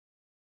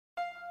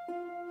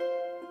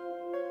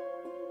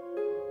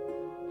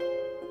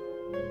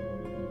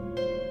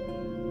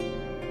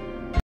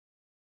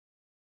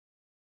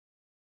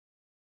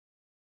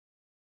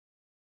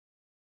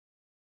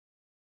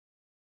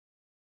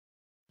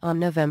On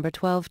November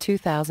 12,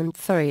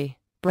 2003,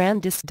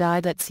 Brandis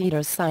died at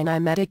Cedars-Sinai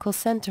Medical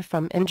Center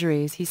from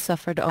injuries he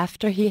suffered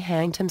after he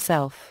hanged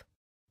himself.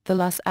 The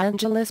Los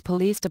Angeles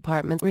Police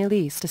Department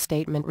released a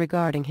statement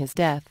regarding his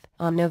death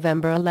on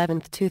November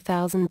 11,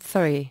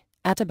 2003,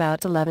 at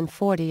about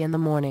 11:40 in the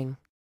morning.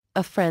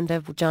 A friend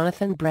of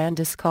Jonathan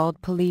Brandis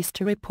called police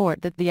to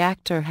report that the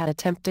actor had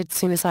attempted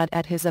suicide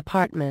at his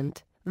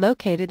apartment,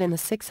 located in the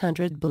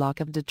 600 block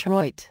of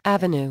Detroit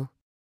Avenue.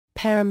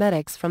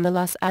 Paramedics from the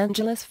Los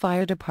Angeles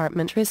Fire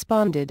Department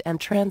responded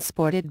and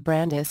transported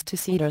Brandis to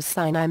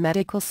Cedars-Sinai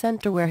Medical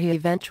Center, where he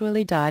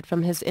eventually died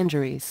from his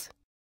injuries.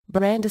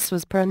 Brandis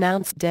was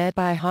pronounced dead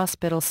by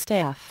hospital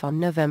staff on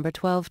November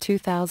 12,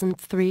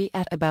 2003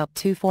 at about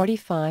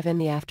 2:45 in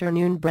the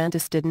afternoon.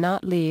 Brandis did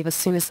not leave a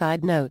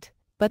suicide note,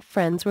 but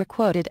friends were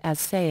quoted as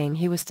saying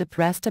he was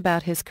depressed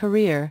about his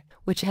career,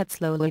 which had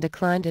slowly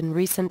declined in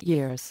recent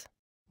years.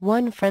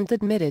 One friend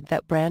admitted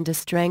that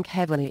Brandis drank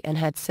heavily and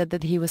had said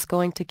that he was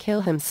going to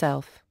kill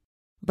himself.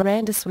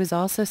 Brandis was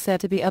also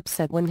said to be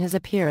upset when his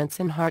appearance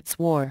in Heart's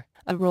War,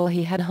 a role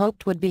he had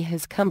hoped would be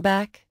his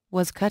comeback,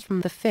 was cut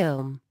from the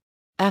film.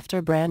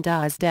 After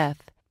Brandis'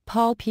 death,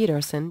 Paul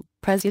Peterson,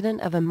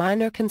 president of a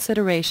minor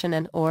consideration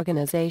and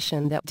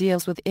organization that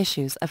deals with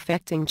issues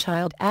affecting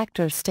child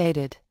actors,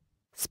 stated,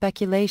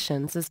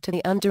 "Speculations as to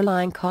the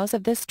underlying cause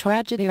of this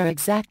tragedy are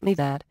exactly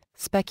that,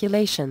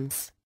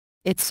 speculations.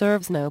 It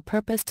serves no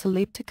purpose to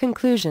leap to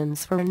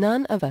conclusions, for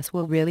none of us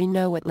will really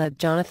know what led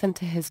Jonathan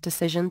to his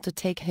decision to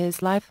take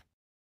his life."